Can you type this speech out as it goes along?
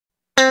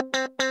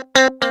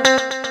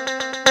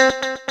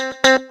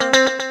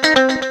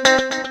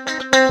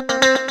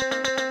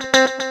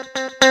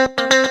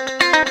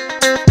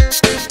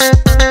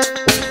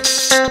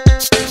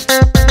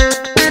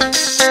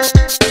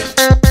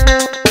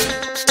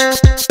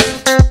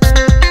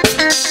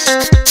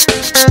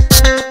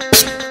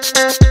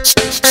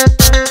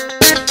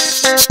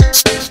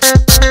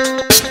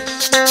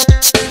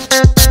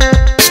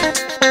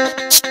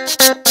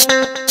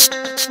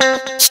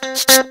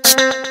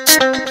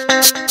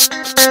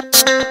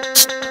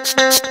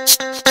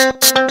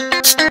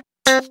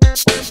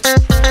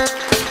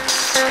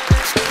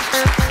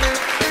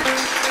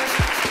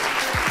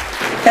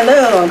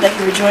Thank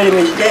you for joining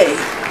me today.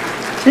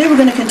 Today we're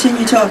going to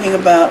continue talking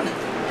about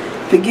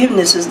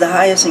forgiveness is the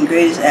highest and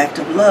greatest act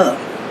of love.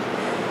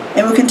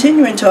 And we're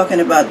continuing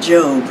talking about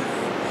Job.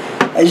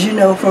 As you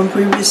know from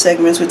previous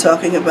segments, we're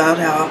talking about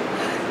how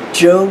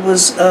Job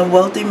was a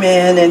wealthy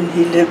man and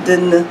he lived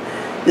in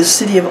the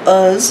city of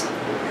Uz.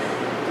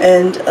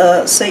 And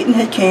Satan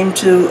had came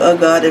to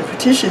God and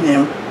petitioned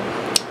him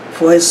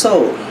for his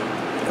soul.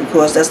 Of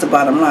course, that's the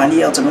bottom line.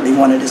 He ultimately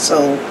wanted his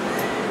soul.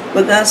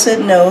 But God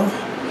said no.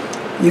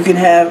 You can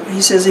have,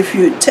 he says, if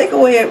you take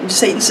away,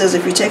 Satan says,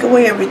 if you take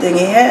away everything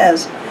he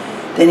has,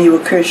 then he will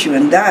curse you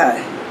and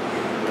die.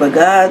 But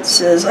God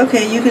says,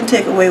 okay, you can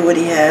take away what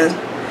he has.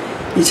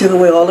 He took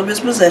away all of his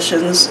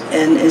possessions,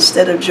 and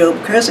instead of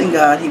Job cursing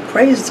God, he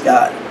praised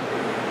God.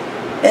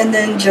 And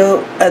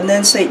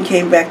then Satan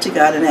came back to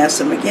God and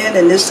asked him again,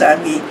 and this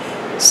time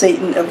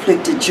Satan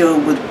afflicted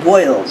Job with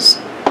boils,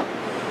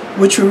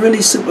 which were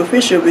really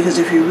superficial, because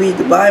if you read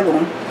the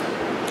Bible,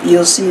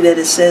 you'll see that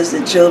it says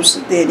that Job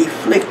stood there and he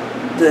flicked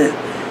the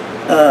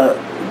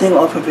thing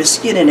off of his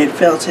skin and it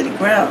fell to the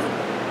ground.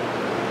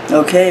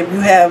 Okay, if you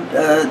have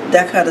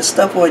that kind of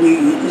stuff on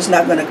you, it's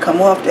not going to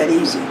come off that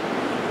easy.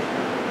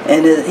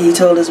 And he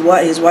told his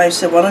wife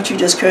said, why don't you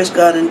just curse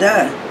God and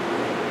die?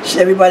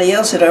 Everybody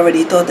else had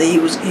already thought that he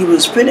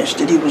was finished,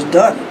 that he was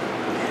done.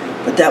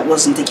 But that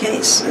wasn't the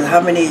case.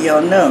 How many of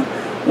y'all know,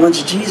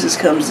 once Jesus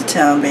comes to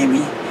town,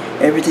 baby,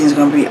 everything's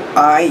going to be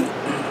alright.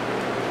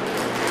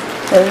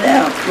 So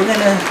now,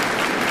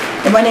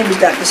 and my name is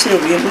Dr.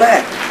 Sylvia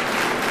Black,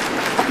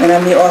 and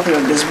I'm the author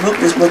of this book.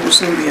 This book will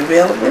soon be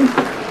available.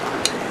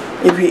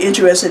 If you're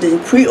interested in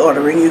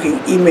pre-ordering, you can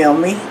email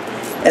me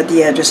at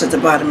the address at the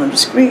bottom of the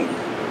screen.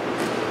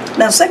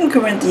 Now, 2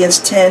 Corinthians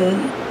 2,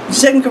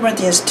 10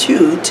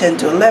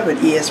 to 11,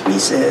 ESV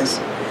says,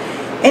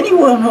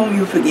 anyone whom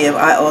you forgive,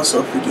 I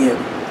also forgive.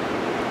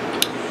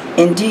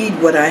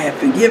 Indeed, what I have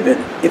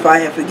forgiven, if I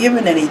have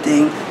forgiven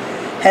anything,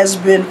 has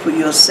been for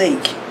your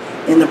sake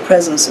in the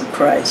presence of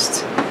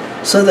Christ,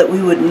 so that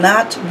we would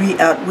not be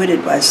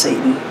outwitted by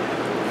Satan,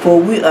 for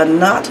we are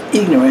not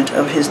ignorant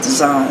of his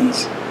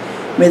designs.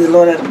 May the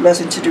Lord add a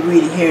blessing to the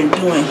reading, hearing, and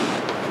doing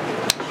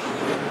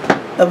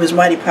of his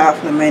mighty,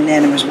 powerful, and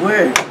magnanimous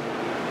word.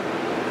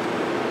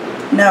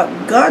 Now,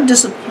 God's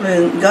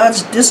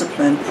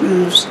discipline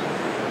proves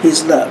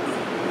his love.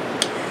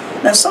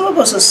 Now, some of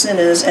us are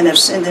sinners and have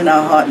sinned in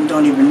our heart and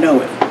don't even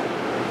know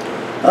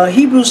it.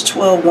 Hebrews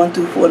 12, 1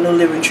 through 4, New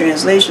Living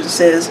Translation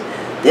says,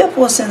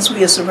 therefore, since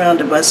we are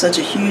surrounded by such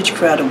a huge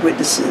crowd of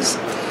witnesses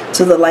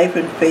to the life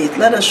and faith,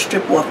 let us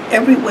strip off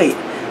every weight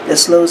that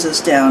slows us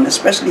down,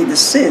 especially the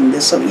sin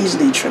that so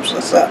easily trips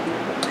us up.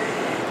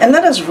 And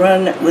let us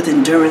run with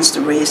endurance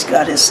the race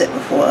God has set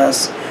before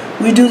us.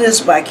 We do this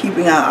by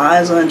keeping our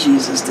eyes on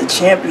Jesus, the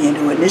champion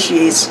who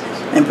initiates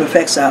and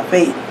perfects our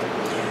faith.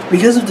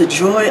 Because of the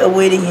joy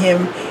awaiting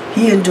him,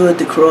 he endured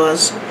the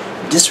cross,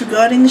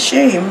 disregarding the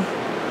shame.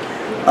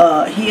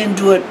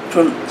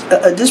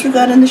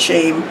 Disregarding the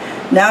shame,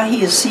 now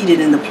he is seated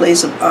in the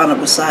place of honor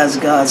beside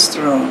God's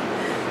throne.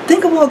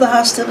 Think of all the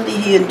hostility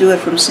he endured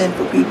from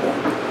sinful people.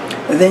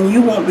 Then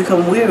you won't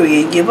become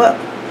weary and give up.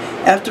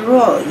 After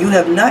all, you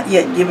have not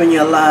yet given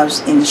your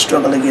lives in the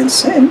struggle against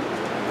sin.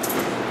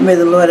 May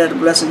the Lord add a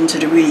blessing to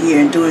the reading,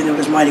 hearing, and doing of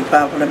his mighty,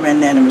 powerful, and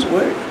magnanimous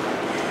word.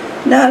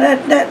 Now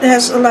that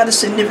has a lot of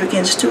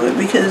significance to it,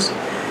 because,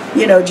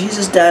 you know,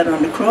 Jesus died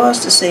on the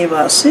cross to save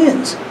our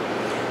sins.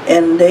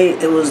 And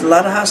there was a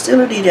lot of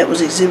hostility that was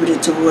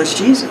exhibited towards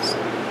Jesus.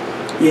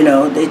 You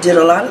know, they did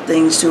a lot of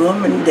things to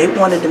him, and they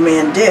wanted the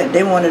man dead.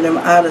 They wanted him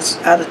out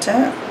of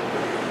town.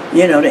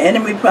 You know, the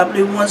enemy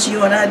probably wants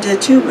you and I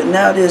dead too, but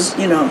now there's,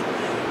 you know,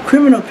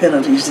 criminal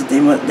penalties that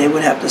they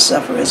would have to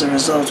suffer as a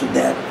result of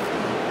that.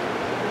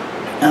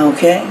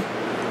 Okay?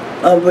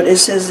 But it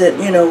says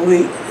that, you know,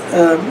 we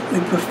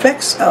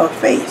perfects our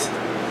faith,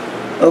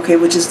 okay,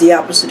 which is the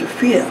opposite of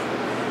fear,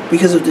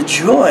 because of the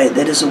joy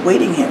that is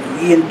awaiting him.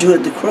 He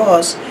endured the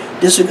cross,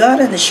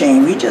 disregarding the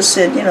shame. He just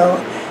said, you know,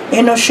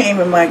 ain't no shame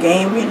in my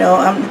game, you know,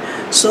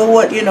 so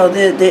what, you know,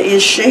 there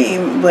is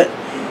shame, but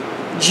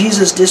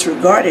Jesus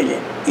disregarded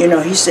it. You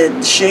know, he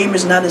said shame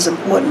is not as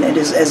important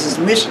as his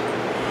mission,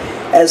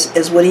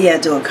 as what he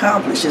had to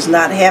accomplish. It's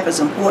not half as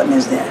important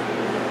as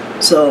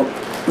that. So,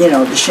 you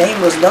know, the shame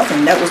was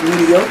nothing. That was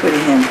mediocre to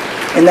him.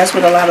 And that's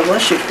what a lot of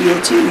us should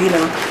feel too, you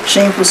know,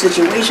 shameful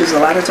situations. A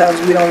lot of times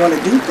we don't want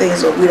to do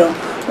things, or we don't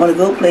want to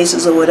go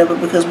places or whatever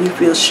because we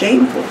feel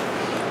shameful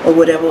or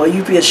whatever, or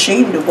you feel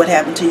ashamed of what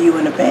happened to you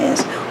in the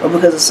past, or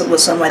because of what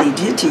somebody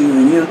did to you,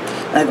 and you're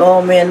like,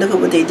 oh man, look at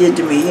what they did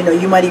to me. You know,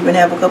 you might even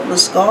have a couple of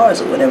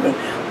scars or whatever,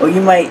 or you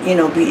might, you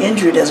know, be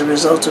injured as a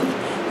result of,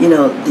 you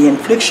know, the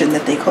infliction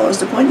that they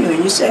caused upon you,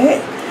 and you say,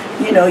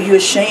 hey, you know, you're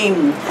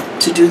ashamed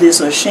to do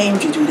this or ashamed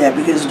to do that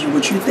because of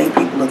what you think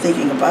people are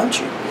thinking about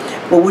you.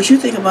 But what you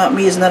think about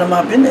me is none of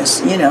my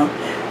business, you know,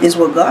 is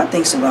what God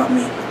thinks about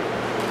me.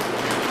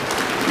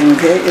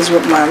 Okay, is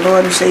what my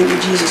Lord and Savior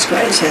Jesus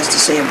Christ has to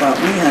say about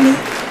me, honey,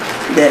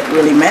 that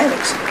really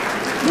matters.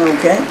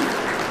 Okay?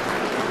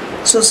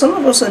 So some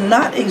of us are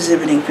not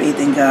exhibiting faith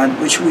in God,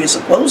 which we are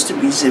supposed to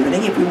be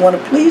exhibiting if we want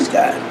to please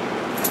God.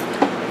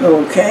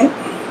 Okay?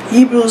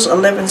 Hebrews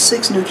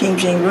 11:6, New King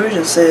James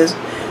Version says,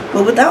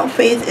 "But without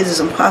faith it is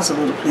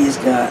impossible to please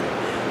God.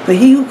 For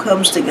he who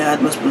comes to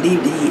God must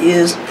believe that he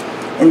is,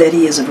 and that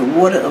he is a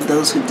rewarder of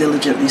those who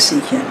diligently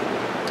seek him."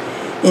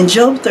 In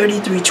Job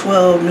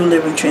 33:12, New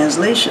Living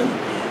Translation,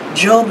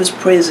 Job is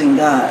praising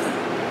God.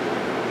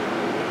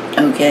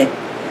 Okay,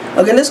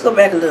 let's go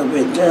back a little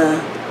bit.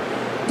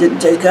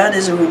 God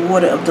is a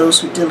rewarder of those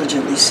who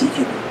diligently seek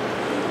him.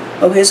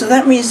 Okay, so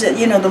that means that,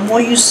 the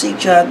more you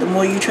seek God, the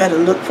more you try to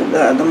look for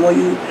God, the more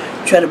you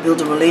try to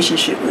build a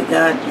relationship with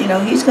God,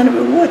 he's going to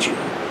reward you.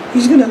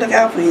 He's going to look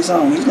out for his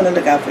own. He's going to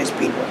look out for his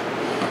people.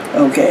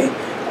 Okay,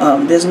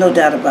 there's no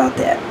doubt about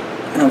that.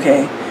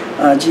 Okay,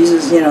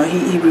 Jesus,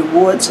 he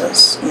rewards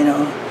us,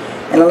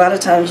 And a lot of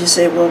times you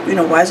say, well,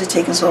 why is it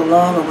taking so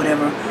long or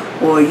whatever?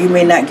 Or you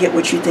may not get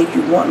what you think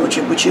you want, but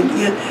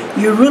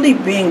you're really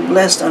being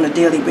blessed on a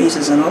daily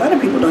basis. And a lot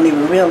of people don't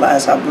even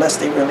realize how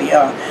blessed they really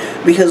are.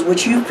 Because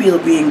what you feel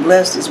being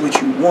blessed is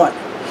what you want.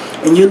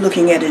 And you're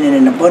looking at it in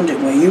an abundant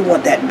way. You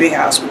want that big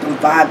house with them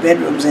 5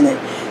 bedrooms in it,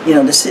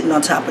 that's sitting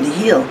on top of the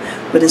hill.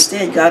 But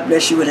instead, God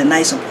bless you with a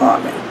nice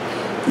apartment,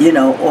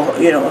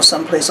 or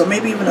someplace, or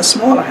maybe even a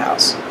smaller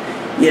house.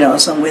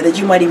 Somewhere that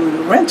you might even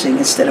be renting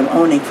instead of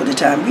owning for the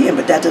time being.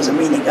 But that doesn't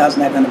mean that God's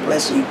not going to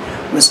bless you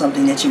with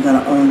something that you're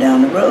going to own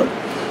down the road.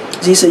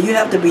 See, so you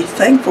have to be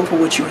thankful for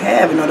what you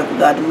have in order for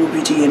God to move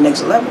you to your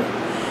next level.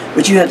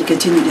 But you have to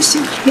continue to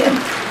seek him,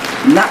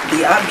 not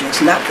the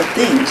objects, not the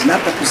things,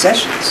 not the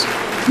possessions.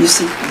 You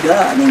seek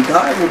God, and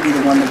God will be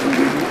the one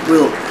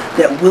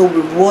that will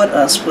reward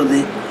us for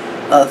the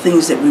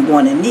things that we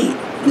want and need,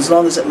 as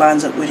long as it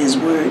lines up with his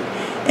word.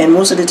 And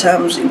most of the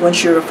times,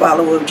 once you're a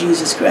follower of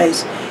Jesus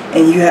Christ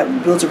and you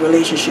have built a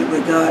relationship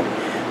with God,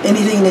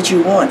 anything that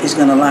you want is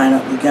going to line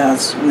up with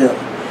God's will.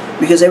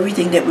 Because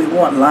everything that we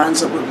want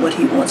lines up with what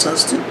he wants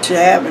us to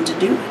have and to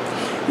do.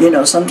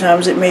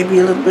 Sometimes it may be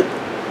a little bit,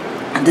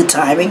 the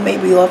timing may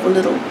be off a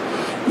little.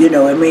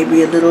 It may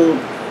be a little,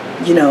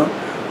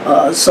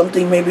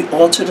 something may be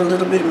altered a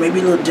little bit,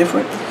 maybe a little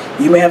different.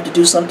 You may have to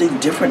do something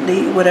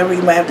differently, whatever.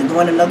 You might have to go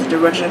in another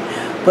direction.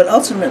 But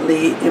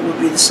ultimately, it will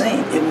be the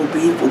same. It will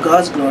be for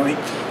God's glory.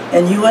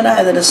 And you and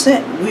I that are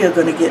sent, we are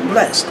going to get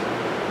blessed.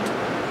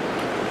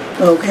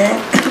 Okay?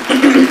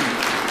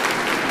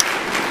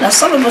 Now,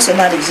 some of us are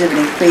not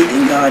exhibiting faith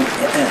in God,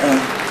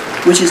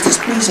 which is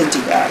displeasing to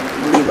God.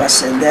 I believe I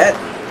said that.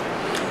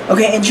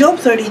 Okay, in Job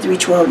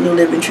 33:12, New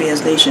Living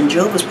Translation,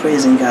 Job is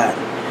praising God.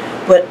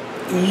 But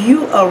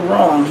you are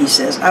wrong, he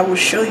says. I will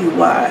show you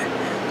why.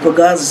 For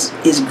God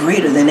is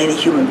greater than any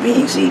human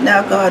being. See,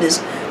 now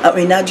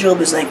now Job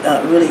is like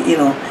really,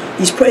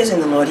 he's praising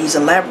the Lord. He's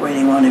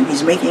elaborating on him.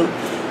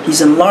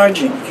 He's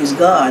enlarging his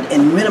God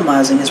and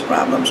minimizing his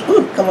problems.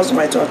 Ooh, come on,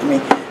 somebody talk to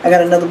me. I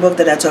got another book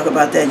that I talk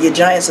about that. Your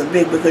giants are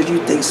big because you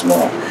think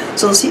small.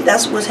 So see,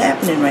 that's what's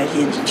happening right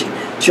here.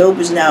 Job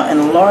is now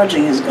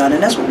enlarging his God,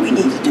 and that's what we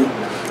need to do.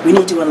 We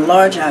need to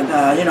enlarge our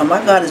God. My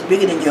God is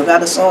bigger than you. I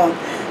got a song.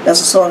 That's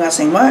a song I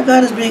sing. My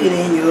God is bigger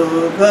than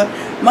your God.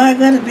 My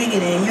God is bigger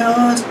than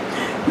yours.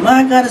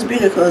 My God is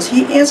bigger because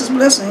he answers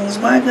blessings.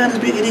 My God is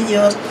bigger than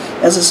yours.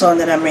 That's a song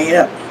that I made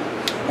up.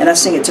 And I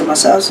sing it to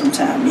myself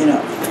sometime,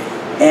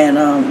 And,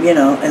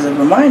 as a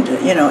reminder,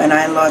 and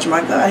I enlarge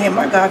my God. Hey,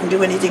 my God can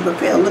do anything but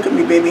fail. Look at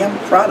me, baby. I'm a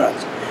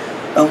product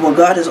of what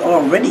God has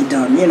already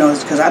done,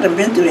 because I done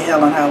been through the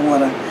hell and high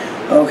water.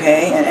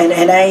 Okay?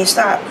 And I ain't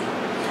stopped.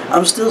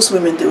 I'm still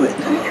swimming through it.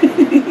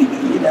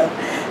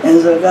 And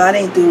so God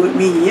ain't through with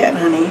me yet,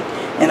 honey.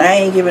 And I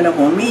ain't giving up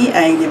on me.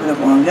 I ain't giving up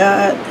on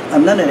God.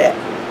 I'm none of that.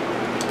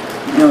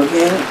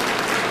 Okay?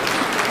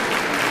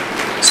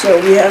 So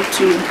we have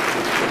to,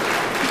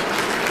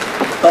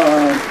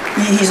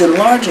 he's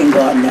enlarging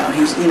God now.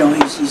 He's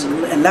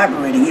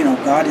elaborating,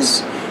 God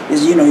is,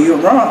 you're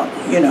wrong.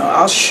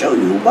 I'll show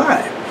you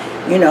why.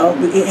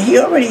 He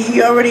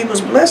already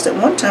was blessed at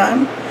one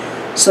time.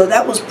 So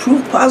that was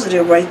proof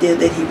positive right there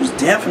that he was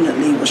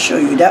definitely will show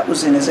you. That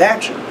was in his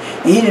action.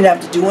 And he didn't have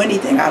to do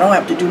anything. I don't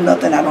have to do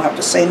nothing. I don't have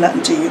to say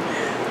nothing to you.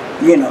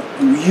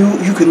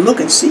 You can look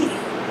and see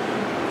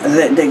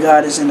that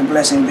God is in the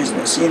blessing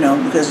business,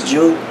 because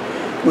Job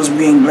was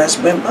being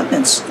blessed by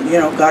abundance.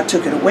 God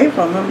took it away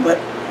from him, but,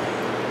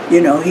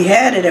 he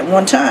had it at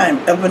one time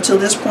up until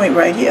this point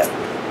right here.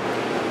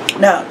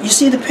 Now, you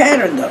see the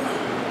pattern, though.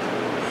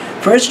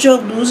 First,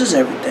 Job loses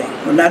everything.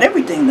 Well, not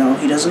everything, though.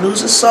 He doesn't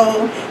lose his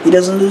soul. He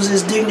doesn't lose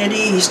his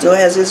dignity. He still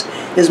has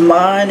his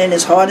mind, and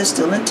his heart is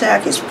still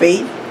intact, his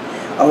faith.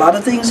 A lot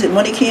of things that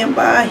money can't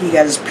buy. He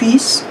got his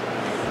peace.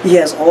 He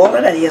has all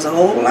of that. He has a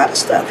whole lot of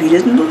stuff. He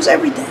didn't lose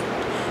everything.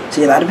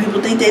 See, a lot of people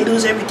think they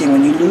lose everything.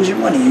 When you lose your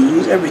money, you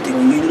lose everything.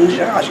 When you lose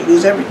your house, you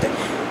lose everything.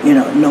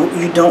 No,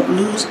 you don't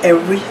lose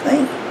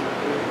everything.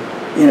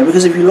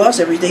 Because if you lost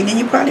everything, then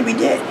you'd probably be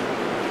dead.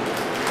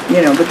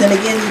 But then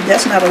again,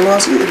 that's not a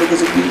loss either,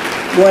 because if you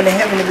go into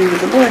heaven to be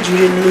with the Lord, you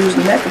didn't lose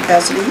in that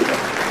capacity either.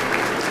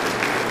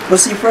 But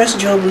see, first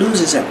Job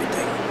loses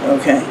everything,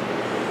 okay?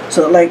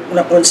 So like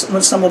when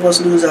some of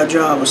us lose our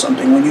job or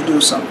something, when you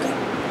lose something,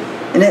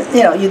 and then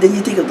then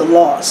you think of the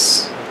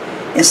loss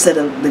instead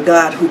of the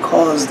God who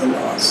caused the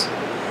loss.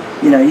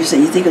 You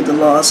think of the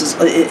loss as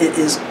it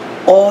is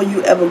all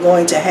you ever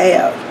going to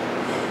have,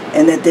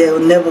 and that there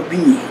will never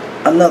be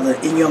another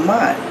in your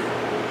mind.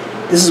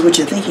 This is what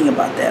you're thinking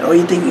about that. All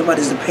you're thinking about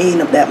is the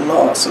pain of that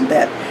loss of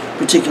that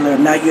particular.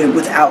 Now you're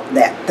without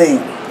that thing.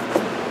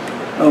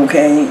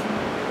 Okay.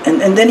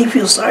 And then he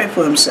feels sorry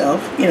for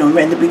himself,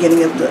 in the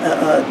beginning of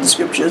the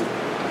scriptures.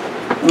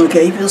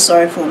 Okay, he feels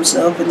sorry for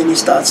himself, and then he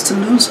starts to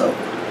lose hope.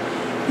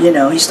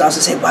 He starts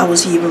to say, why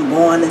was he even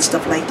born and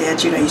stuff like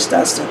that. He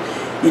starts to,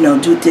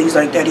 do things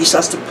like that. He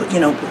starts to put,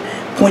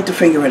 point the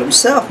finger at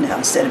himself now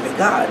instead of at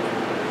God.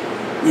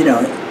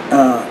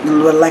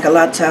 Like a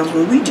lot of times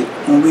when we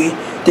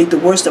think the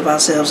worst of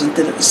ourselves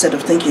instead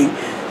of thinking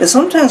that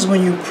sometimes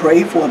when you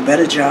pray for a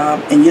better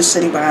job and you're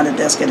sitting behind a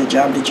desk at a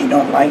job that you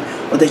don't like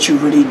or that you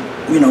really,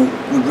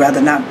 would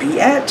rather not be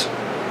at,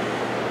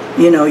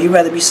 you'd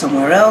rather be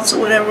somewhere else or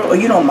whatever, or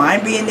you don't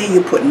mind being there,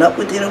 you're putting up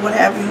with it or what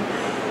have you,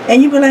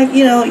 and you be like,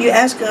 you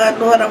ask God,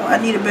 Lord, I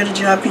need a better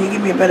job, can you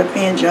give me a better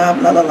paying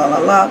job, la la la la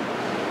la,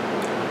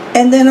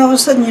 and then all of a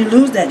sudden you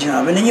lose that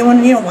job, and then you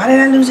wonder, why did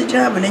I lose the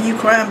job, and then you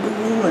cry and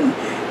boo-hoo and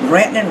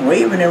ranting and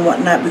raving and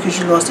whatnot because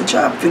you lost the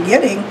job,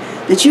 forgetting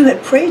that you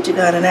had prayed to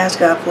God and asked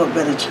God for a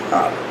better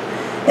job,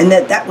 and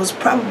that was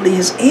probably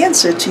his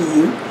answer to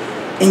you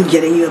in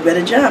getting you a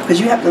better job, because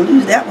you have to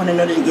lose that one in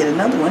order to get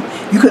another one.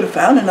 You could have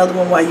found another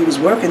one while you was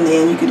working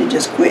there, and you could have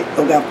just quit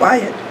or got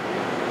fired,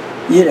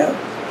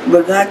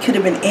 but God could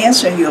have been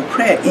answering your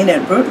prayer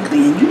inadvertently,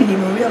 and you didn't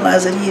even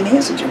realize that he had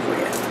answered your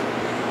prayer.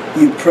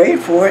 You prayed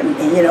for it, and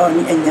then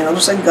all of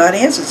a sudden God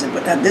answers it.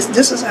 But now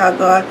this is how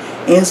God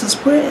answers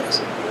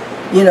prayers.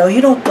 You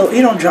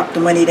don't drop the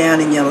money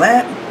down in your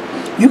lap.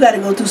 You got to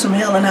go through some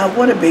hell and high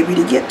water, baby,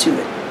 to get to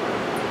it.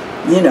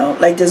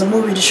 Like there's a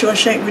movie, The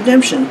Shawshank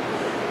Redemption,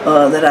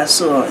 that I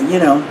saw.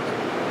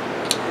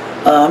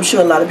 I'm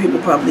sure a lot of people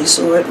probably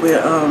saw it,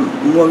 where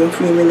Morgan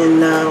Freeman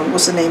and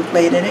what's the name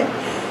played in it.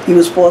 He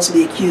was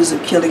falsely accused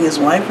of killing his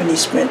wife, and he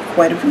spent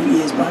quite a few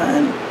years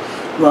behind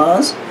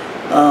bars.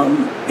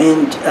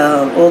 And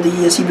all the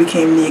years he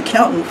became the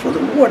accountant for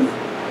the warden.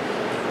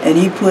 And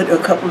he put a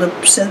couple of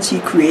cents, he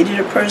created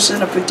a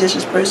person, a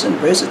fictitious person,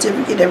 birth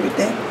certificate,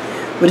 everything,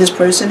 with this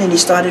person, and he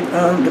started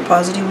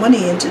depositing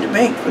money into the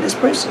bank for this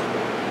person.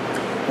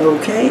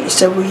 Okay,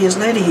 several years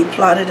later he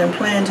plotted and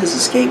planned his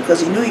escape because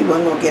he knew he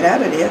wasn't going to get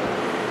out of there.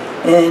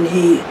 And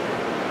he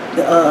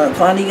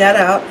finally got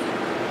out.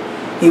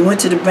 He went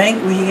to the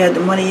bank where he had the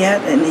money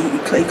at, and he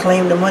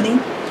claimed the money.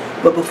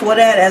 But before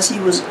that, as he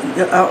was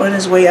on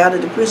his way out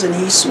of the prison,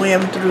 he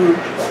swam through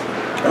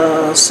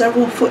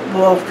several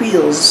football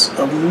fields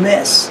of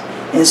mess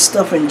and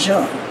stuff and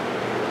junk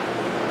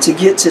to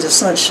get to the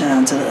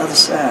sunshine, to the other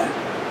side.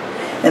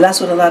 And that's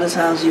what a lot of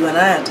times you and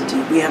I have to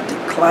do. We have to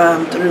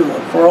climb through or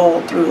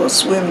crawl through or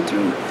swim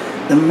through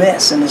the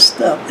mess and the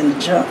stuff and the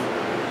junk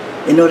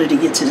in order to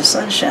get to the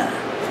sunshine.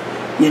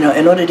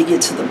 In order to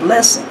get to the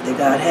blessing that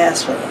God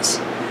has for us.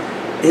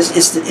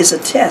 It's a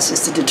test.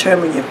 It's to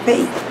determine your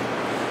faith.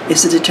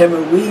 It's to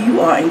determine where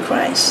you are in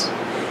Christ.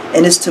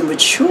 And it's to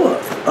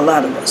mature a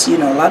lot of us. A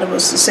lot of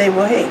us to say,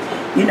 well, hey,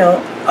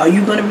 are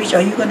you going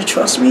to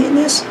trust me in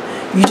this?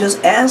 You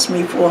just asked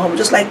me for hope,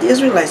 just like the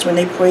Israelites when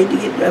they prayed to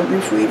be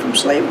free from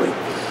slavery.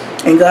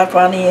 And God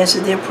finally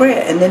answered their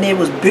prayer. And then they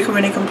was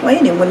bickering and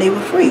complaining when they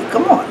were free.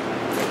 Come on.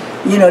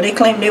 They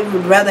claimed they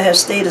would rather have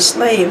stayed a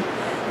slave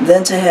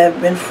than to have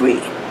been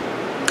free.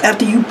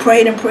 After you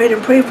prayed and prayed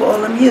and prayed for all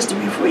them years to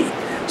be free.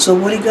 So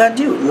what did God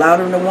do? Allowed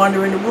them to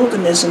wander in the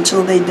wilderness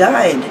until they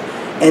died.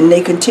 And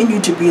they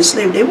continued to be a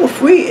slave. They were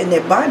free in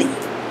their body.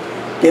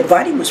 Their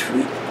body was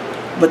free.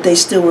 But they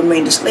still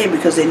remained a slave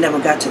because they never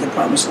got to the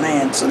promised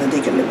land so that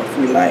they could live a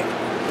free life.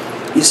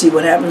 You see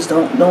what happens?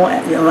 Don't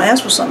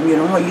ask for something you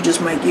don't want. You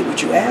just might get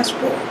what you ask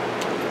for.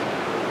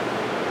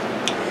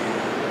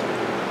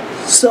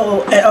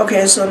 So,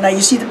 okay, so now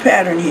you see the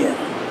pattern here.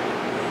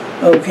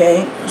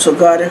 Okay, so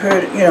God had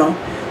heard,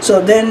 So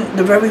then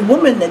the very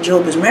woman that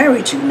Job is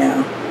married to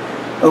now,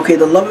 okay,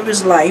 the love of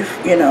his life,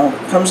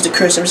 comes to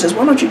curse him and says,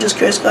 why don't you just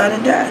curse God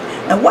and die?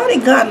 And why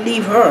did God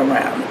leave her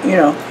around?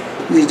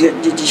 He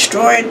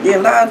destroyed, he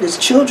allowed his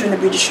children to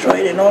be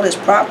destroyed and all his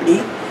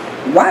property.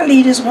 Why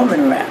leave this woman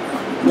around?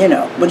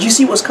 But you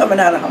see what's coming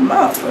out of her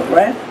mouth,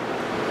 right?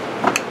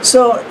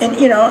 So,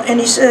 and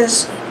he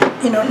says,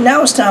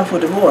 now it's time for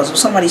divorce. If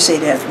somebody say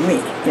that for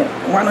me,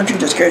 why don't you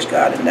just curse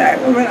God and die?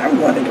 Well, man, I'm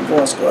going to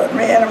divorce God.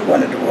 Man, I'm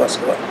going to divorce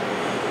God.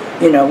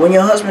 When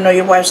your husband or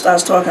your wife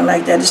starts talking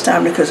like that, it's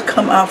time to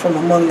come out from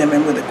among them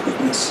and with a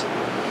quickness.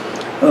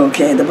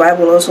 Okay, the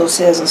Bible also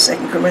says in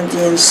 2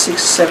 Corinthians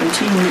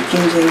 6:17,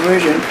 King James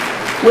Version,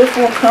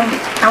 wherefore come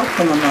out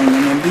from among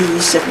them and be ye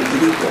separate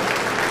but equal.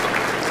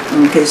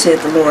 Okay,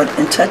 saith the Lord,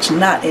 and touch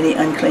not any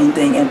unclean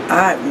thing, and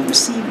I will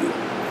receive you.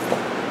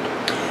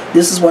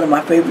 This is one of my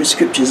favorite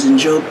scriptures in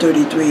Job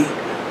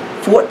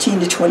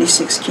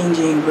 33:14-26, King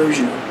James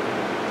Version.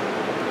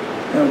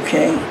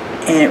 Okay,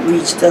 and it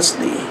reads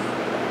thusly.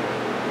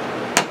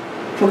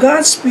 For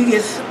God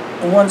speaketh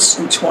once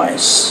and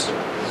twice,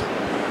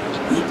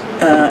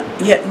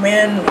 yet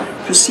man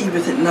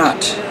perceiveth it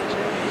not.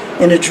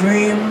 In a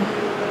dream,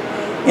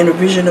 in a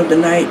vision of the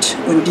night,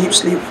 when deep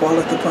sleep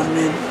falleth upon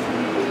men,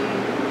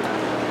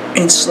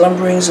 in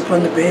slumberings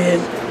upon the bed,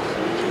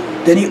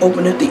 then he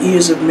openeth the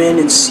ears of men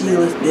and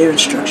sealeth their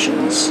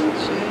instructions.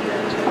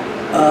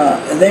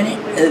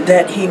 Then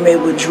that he may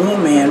withdraw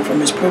man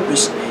from his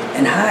purpose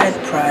and hide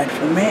pride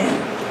from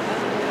man.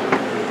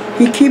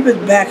 He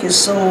keepeth back his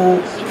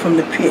soul from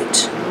the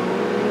pit.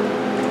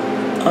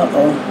 Oh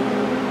Lord.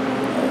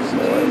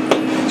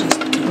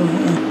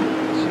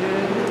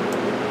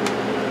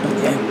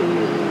 Okay.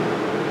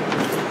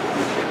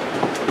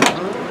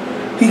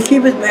 He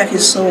keepeth back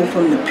his soul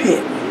from the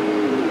pit,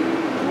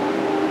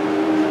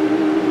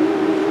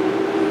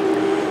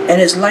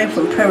 and his life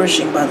from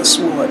perishing by the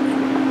sword.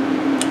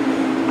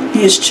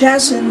 He is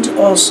chastened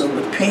also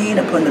with pain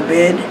upon the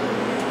bed,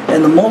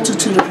 and the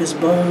multitude of his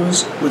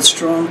bones with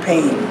strong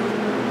pain,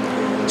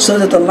 so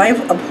that the life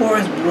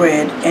abhorreth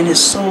bread, and his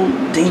soul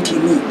dainty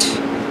meat.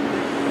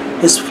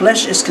 His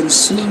flesh is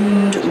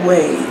consumed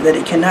away, that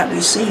it cannot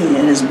be seen,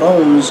 and his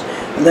bones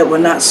that were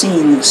not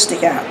seen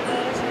stick out.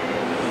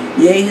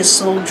 Yea, his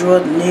soul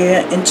draweth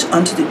near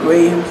unto the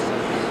grave,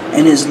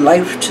 and his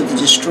life to the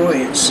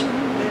destroyers.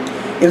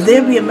 If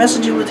there be a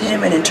messenger with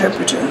him, an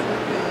interpreter,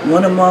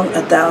 one among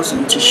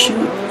 1,000, to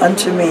shew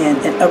unto man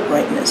in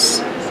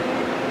uprightness,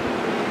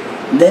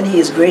 then he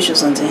is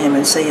gracious unto him,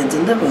 and saith,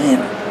 Deliver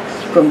him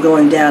from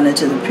going down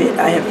into the pit.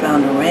 I have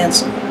found a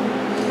ransom.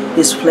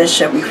 His flesh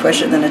shall be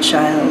fresher than a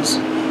child's.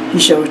 He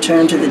shall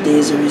return to the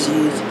days of his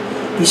youth.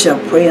 He shall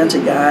pray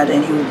unto God,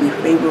 and he will be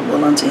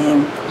favorable unto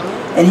him.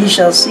 And he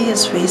shall see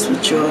his face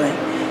with joy,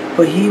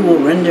 for he will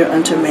render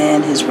unto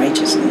man his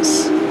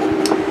righteousness.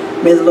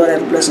 May the Lord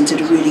add a blessing to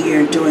the reading,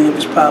 hearing, and doing of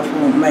his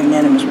powerful,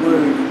 magnanimous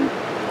word.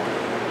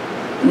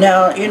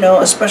 Now,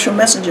 a special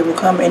messenger will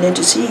come and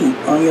intercede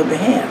on your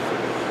behalf.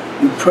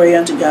 You pray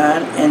unto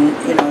God, and,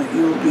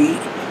 you will be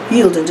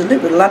healed and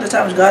delivered. A lot of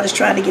times God is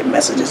trying to get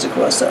messages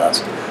across to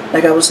us.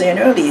 Like I was saying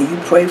earlier, you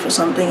pray for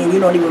something and you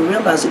don't even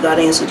realize that God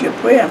answered your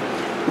prayer,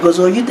 because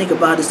all you think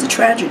about is the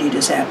tragedy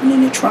that's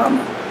happening, the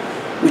trauma.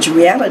 Which in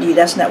reality,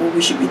 that's not what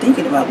we should be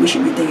thinking about. We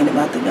should be thinking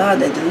about the God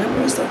that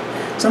delivers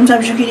us.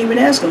 Sometimes you can even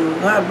ask him,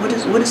 God,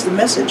 what is the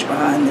message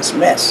behind this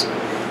mess?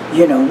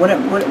 What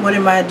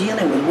am I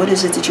dealing with? What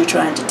is it that you're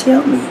trying to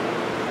tell me?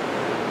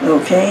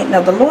 Okay,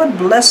 now the Lord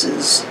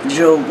blesses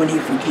Job when he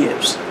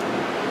forgives.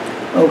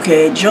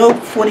 Okay,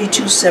 Job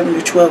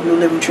 42:7-12, New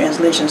Living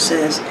Translation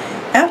says,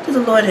 after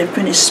the Lord had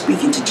finished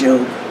speaking to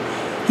Job,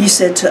 he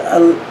said to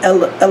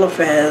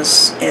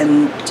Eliphaz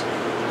and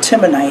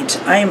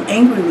Temanite, I am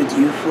angry with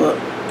you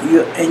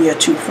and your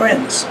two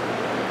friends.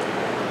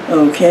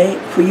 Okay,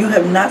 for you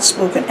have not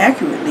spoken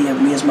accurately of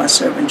me as my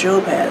servant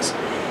Job has,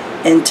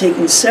 and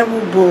taken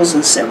several bulls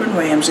and 7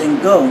 rams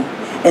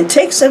and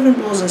take 7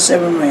 bulls and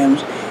 7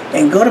 rams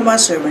and go to my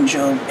servant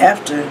Job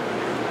after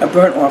a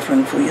burnt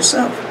offering for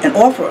yourself, and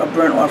offer a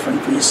burnt offering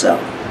for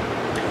yourself.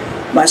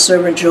 My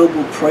servant Job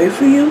will pray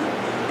for you,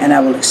 and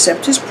I will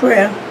accept his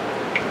prayer,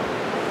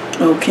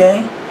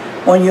 okay,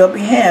 on your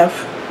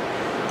behalf.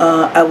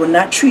 I will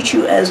not treat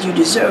you as you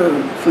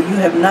deserve, for you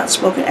have not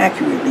spoken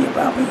accurately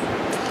about me,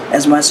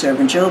 as my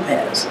servant Job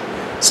has.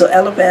 So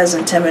Eliphaz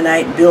and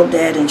Temanite,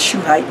 Bildad and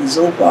Shuhite and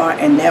Zophar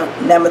and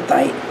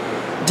Namathite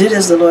did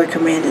as the Lord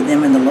commanded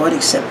them, and the Lord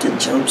accepted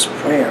Job's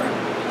prayer.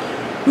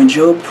 When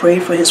Job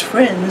prayed for his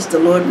friends, the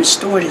Lord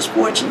restored his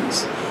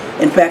fortunes.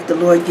 In fact, the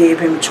Lord gave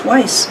him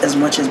twice as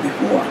much as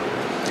before.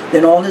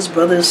 Then all his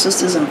brothers,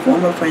 sisters, and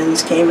former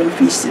friends came and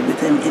feasted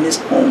with him in his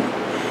home,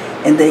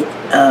 and they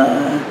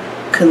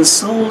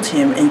consoled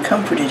him and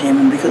comforted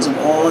him because of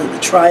all the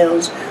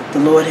trials the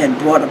Lord had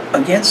brought up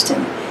against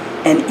him,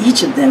 and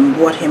each of them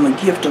brought him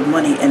a gift of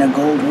money and a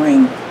gold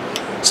ring.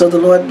 So the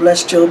Lord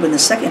blessed Job in the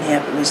second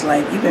half of his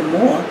life even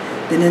more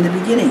than in the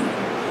beginning.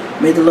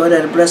 May the Lord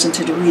add a blessing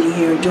to the reading,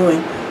 hearing, and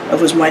doing of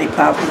his mighty,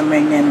 powerful, and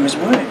magnanimous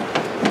word.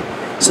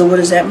 So what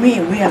does that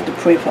mean? We have to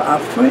pray for our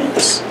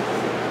friends,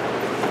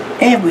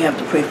 and we have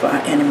to pray for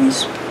our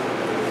enemies.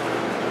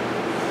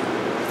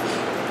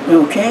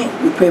 Okay?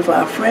 We pray for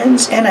our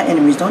friends and our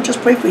enemies. Don't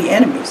just pray for your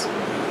enemies.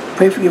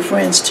 Pray for your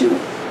friends too.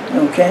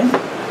 Okay?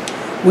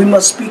 We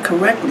must speak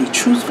correctly,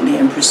 truthfully,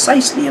 and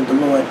precisely of the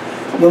Lord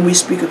when we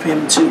speak of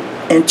him to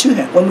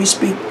him. When we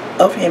speak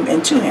of him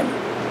and to him.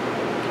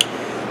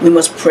 We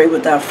must pray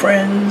with our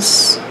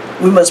friends.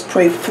 We must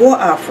pray for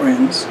our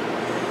friends.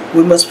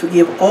 We must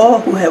forgive all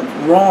who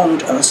have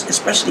wronged us,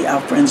 especially our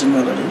friends and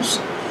relatives.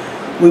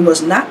 We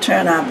must not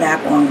turn our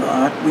back on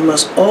God. We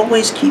must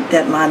always keep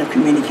that line of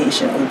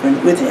communication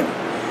open with him,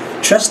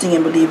 trusting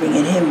and believing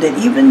in him that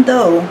even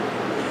though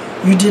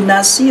you did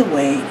not see a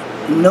way,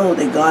 know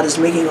that God is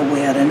making a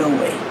way out of no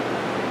way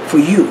for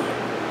you.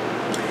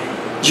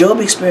 Job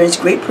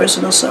experienced great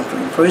personal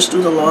suffering, first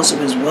through the loss of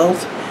his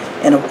wealth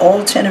and of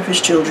all 10 of his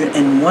children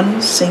in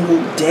one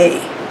single day.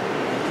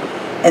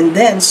 And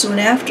then, soon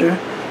after,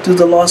 through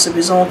the loss of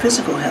his own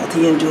physical health,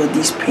 he endured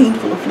these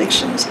painful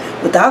afflictions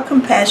without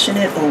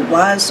compassionate or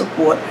wise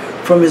support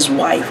from his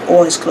wife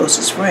or his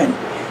closest friend,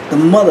 the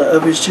mother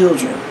of his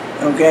children,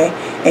 okay?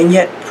 And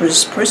yet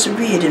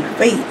persevered in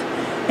faith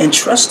and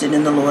trusted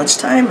in the Lord's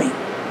timing.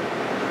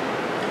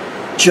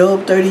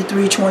 Job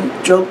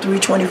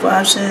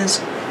 3:25 says,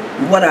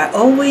 "What I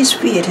always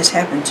feared has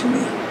happened to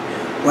me.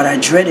 What I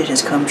dreaded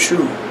has come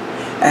true.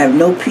 I have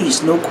no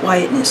peace, no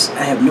quietness.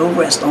 I have no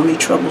rest, only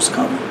troubles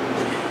come."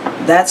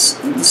 That's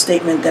the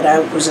statement that I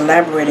was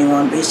elaborating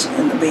on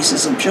on the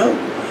basis of Job.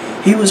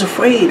 He was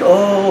afraid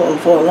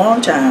for a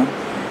long time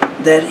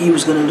that he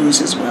was going to lose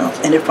his wealth,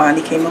 and it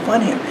finally came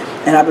upon him.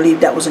 And I believe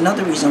that was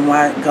another reason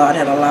why God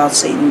had allowed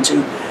Satan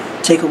to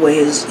take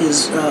away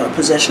his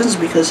possessions,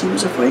 because he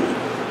was afraid.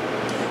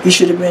 He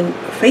should have been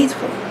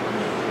faithful.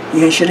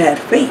 You should have had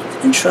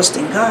faith and trust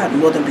in God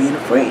more than being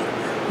afraid.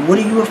 What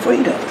are you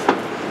afraid of?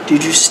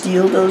 Did you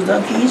steal those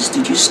donkeys?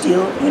 Did you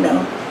steal,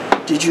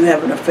 did you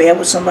have an affair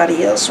with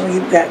somebody else when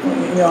you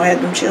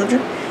had them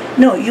children?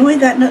 No, you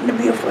ain't got nothing to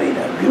be afraid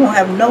of. You don't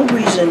have no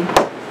reason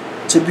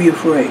to be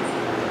afraid.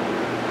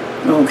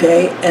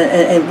 Okay?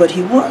 But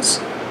he was.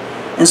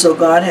 And so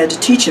God had to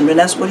teach him, and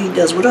that's what he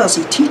does with us.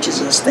 He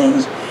teaches us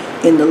things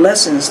in the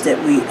lessons that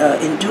we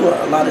endure.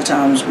 A lot of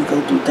times we go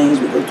through things,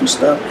 we go through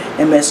stuff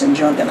and mess and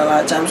junk, and a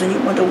lot of times when you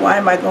wonder, why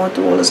am I going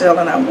through all this hell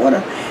and high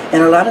water?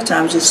 And a lot of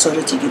times it's so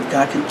that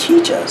God can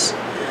teach us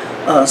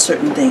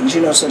certain things,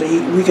 so that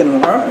we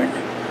can learn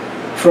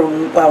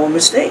from our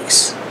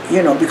mistakes,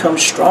 become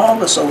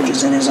stronger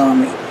soldiers in his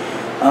army.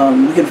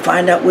 We can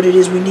find out what it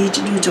is we need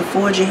to do to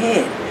forge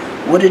ahead,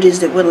 what it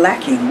is that we're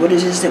lacking, what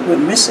it is that we're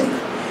missing,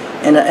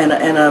 and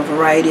a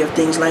variety of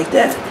things like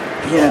that,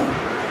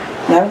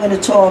 Now I'm going to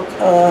talk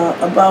a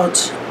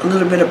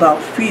little bit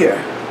about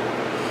fear,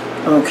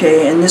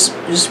 okay? And this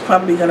is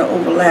probably going to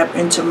overlap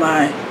into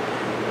my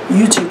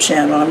YouTube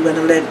channel. I'm going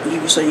to let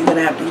you, so you're going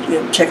to have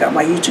to check out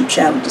my YouTube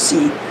channel to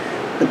see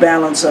the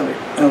balance of it,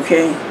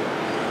 okay?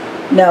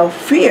 Now,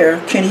 fear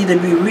can either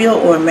be real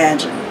or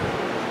imagined.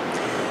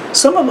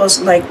 Some of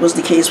us, like was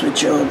the case with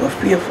Job, are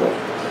fearful,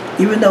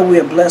 even though we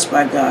are blessed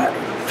by God.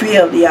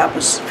 Fear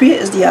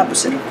is the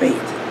opposite of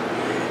faith.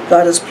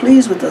 God is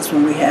pleased with us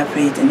when we have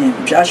faith in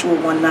him. Joshua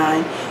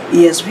 1:9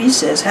 ESV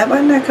says, "Have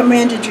I not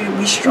commanded you to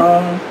be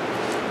strong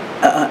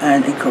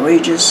and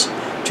courageous?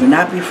 Do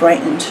not be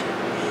frightened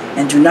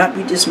and do not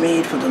be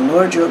dismayed, for the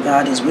Lord your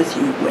God is with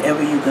you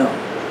wherever you go."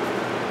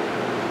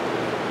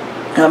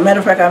 Now, matter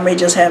of fact, I may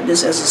just have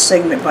this as a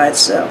segment by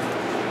itself,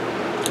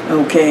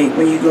 okay,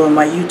 when you go on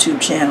my YouTube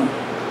channel.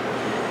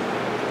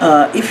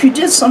 If you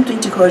did something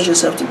to cause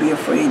yourself to be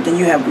afraid, then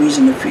you have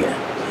reason to fear.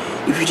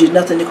 If you did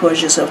nothing to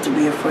cause yourself to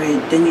be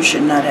afraid, then you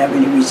should not have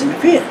any reason to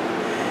fear.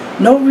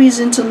 No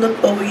reason to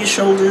look over your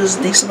shoulders,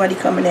 think somebody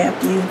coming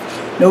after you.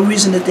 No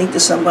reason to think that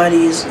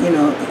somebody is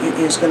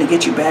going to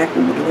get you back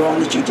with the wrong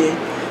that you did,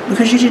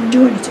 because you didn't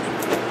do anything.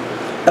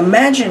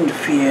 Imagined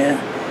fear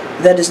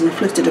that is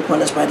inflicted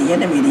upon us by the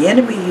enemy. The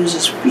enemy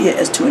uses fear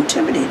as to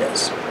intimidate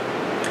us.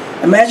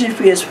 Imagined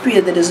fear is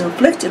fear that is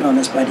inflicted on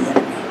us by the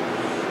enemy.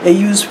 They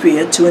use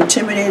fear to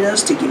intimidate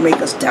us, to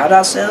make us doubt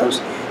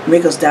ourselves,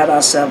 make us doubt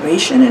our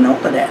salvation and all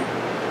of that.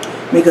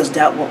 Make us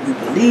doubt what we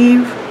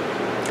believe.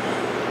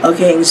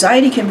 Okay,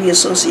 anxiety can be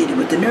associated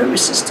with the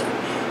nervous system.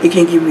 It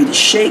can give you the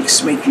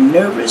shakes, make you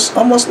nervous,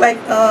 almost like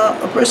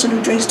a person who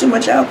drinks too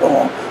much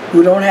alcohol,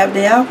 who don't have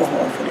their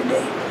alcohol for the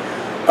day.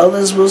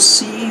 Others will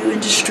see you in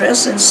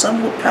distress, and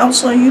some will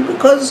pounce on you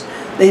because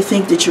they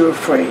think that you're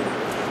afraid,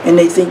 and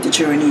they think that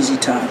you're an easy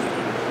target.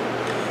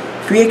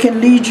 Fear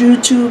can lead you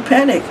to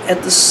panic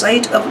at the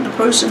sight of the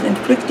person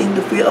inflicting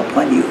the fear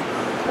upon you,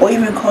 or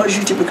even cause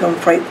you to become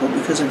frightful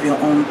because of your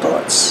own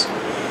thoughts.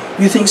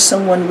 You think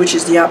someone which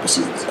is the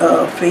opposite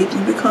of faith,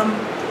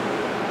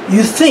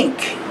 you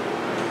think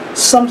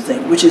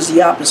something which is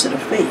the opposite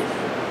of faith.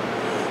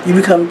 You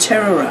become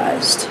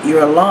terrorized,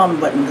 your alarm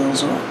button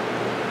goes off,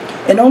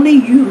 and only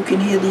you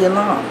can hear the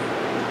alarm,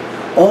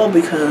 all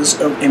because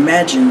of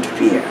imagined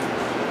fear.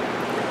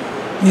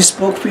 You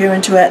spoke fear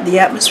into the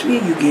atmosphere,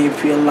 you gave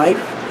fear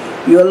life,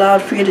 you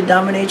allowed fear to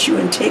dominate you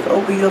and take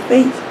over your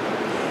faith.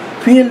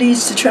 Fear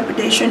leads to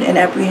trepidation and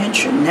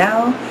apprehension.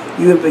 Now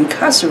you have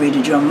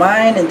incarcerated your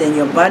mind, and then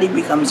your body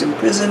becomes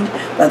imprisoned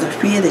by the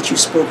fear that you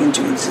spoke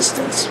into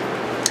existence.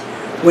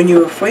 When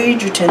you're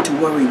afraid, you tend to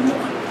worry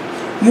more.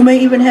 You may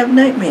even have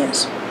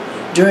nightmares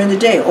during the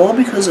day, all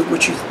because of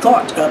what you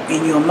thought up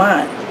in your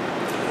mind.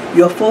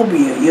 Your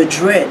phobia, your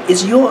dread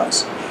is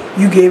yours.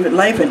 You gave it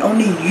life, and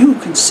only you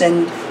can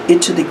send it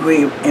to the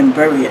grave and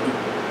bury it.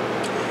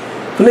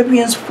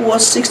 Philippians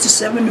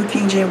 4:6-7, New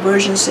King James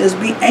Version says,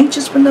 "Be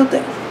anxious for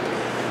nothing,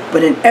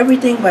 but in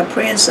everything by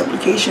prayer and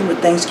supplication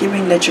with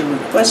thanksgiving let your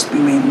requests be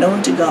made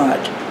known to God.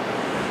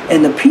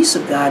 And the peace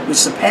of God, which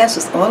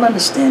surpasseth all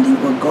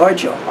understanding, will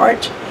guard your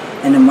heart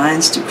and the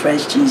minds through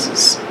Christ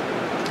Jesus."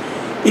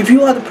 If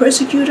you are the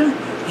persecutor,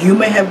 you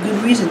may have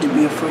good reason to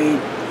be afraid,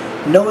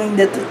 knowing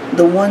that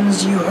the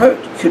ones you hurt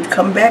could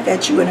come back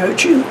at you and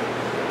hurt you.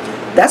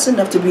 That's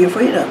enough to be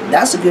afraid of.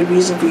 That's a good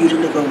reason for you to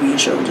look over your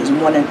shoulders and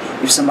wondering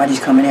if somebody's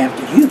coming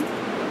after you.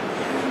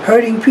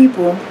 Hurting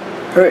people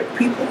hurt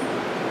people.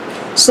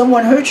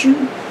 Someone hurt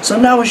you, so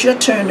now it's your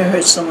turn to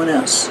hurt someone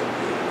else.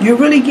 You're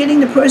really getting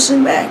the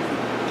person back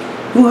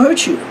who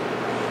hurt you,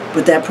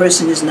 but that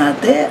person is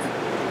not there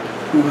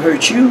who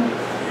hurt you.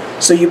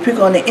 So you pick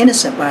on the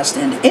innocent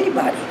bystander,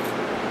 anybody,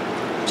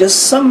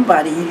 just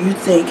somebody you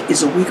think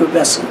is a weaker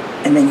vessel,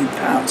 and then you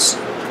pounce.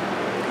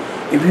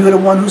 If you are the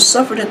one who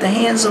suffered at the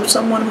hands of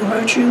someone who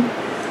hurt you,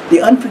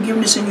 the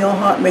unforgiveness in your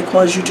heart may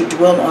cause you to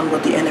dwell on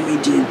what the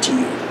enemy did to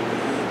you.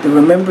 The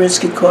remembrance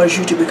could cause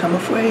you to become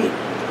afraid.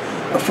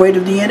 Afraid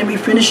of the enemy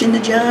finishing the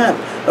job.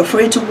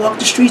 Afraid to walk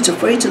the streets.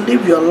 Afraid to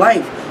live your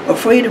life.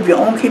 Afraid of your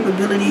own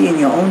capability and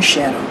your own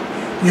shadow.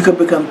 You could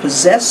become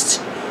possessed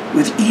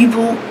with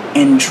evil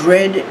and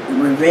dread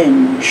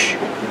revenge.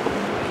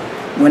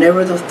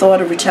 Whenever the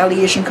thought of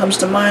retaliation comes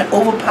to mind,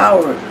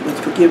 overpower it with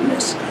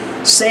forgiveness.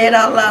 Say it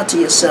out loud to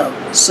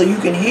yourself so you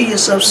can hear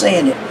yourself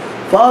saying it.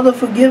 Father,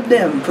 forgive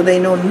them, for they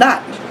know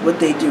not what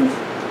they do.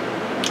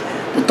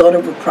 The thought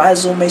of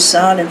reprisal may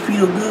sound and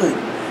feel good,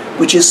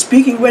 but just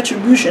speaking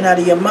retribution out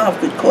of your mouth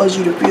could cause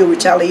you to feel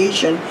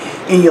retaliation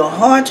in your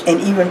heart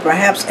and even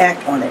perhaps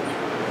act on it.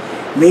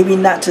 Maybe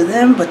not to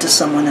them, but to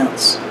someone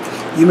else.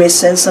 You may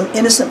send some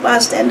innocent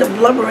bystander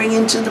blubbering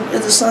into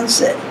the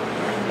sunset,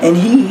 and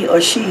he or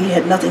she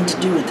had nothing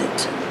to do with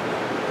it.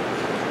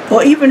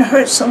 Or even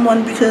hurt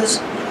someone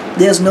because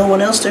there's no one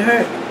else to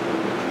hurt.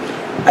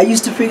 I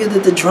used to figure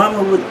that the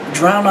drama would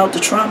drown out the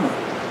trauma.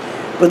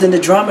 But then the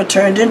drama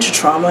turned into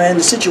trauma and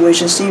the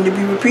situation seemed to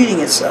be repeating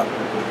itself.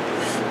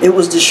 It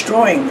was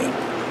destroying me.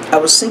 I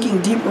was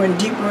sinking deeper and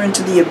deeper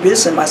into the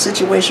abyss and my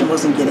situation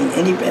wasn't getting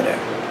any better.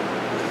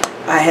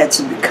 I had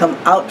to come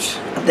out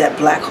of that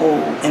black hole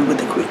and with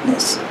the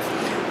quickness.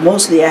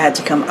 Mostly I had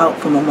to come out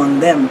from among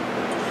them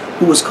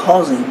who was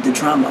causing the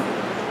drama.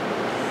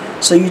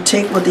 So you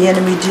take what the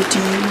enemy did to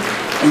you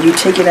and you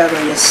take it out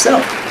on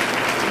yourself,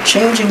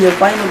 changing your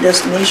final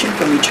destination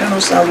from eternal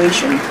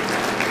salvation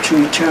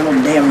to eternal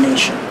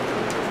damnation.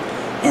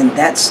 And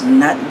that's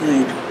not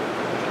good.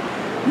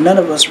 None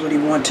of us really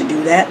want to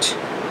do that.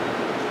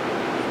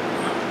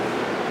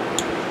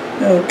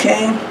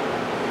 Okay.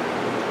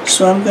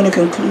 So I'm going to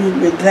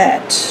conclude with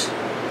that.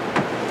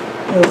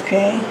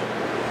 Okay.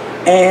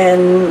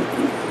 And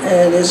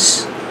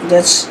there's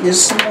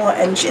some more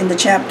in the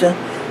chapter,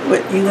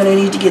 but you're going to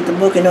need to get the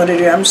book in order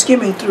to. I'm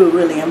skimming through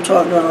really. I'm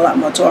doing a lot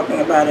more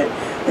talking about it.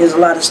 There's a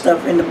lot of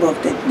stuff in the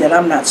book that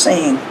I'm not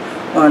saying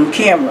on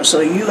camera, so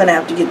you're going to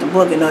have to get the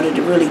book in order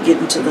to really get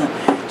into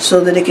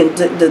so that it can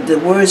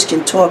the words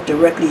can talk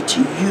directly to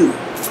you.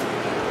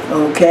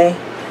 Okay.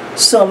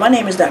 So my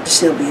name is Dr.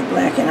 Sylvia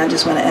Black, and I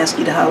just want to ask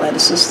you to holler at a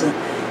sister,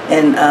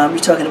 and we're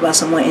talking about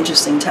some more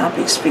interesting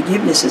topics.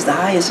 Forgiveness is the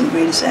highest and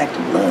greatest act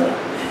of love,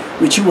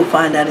 which you will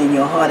find out in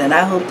your heart. And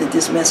I hope that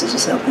this message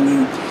is helping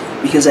you,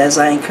 because as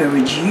I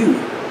encourage you,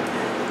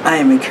 I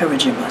am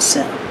encouraging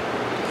myself.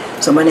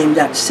 So my name is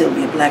Dr.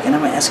 Sylvia Black, and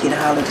I'm going to ask you to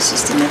holler at the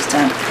sister next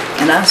time.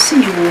 And I'll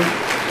see you.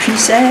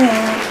 Peace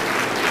out.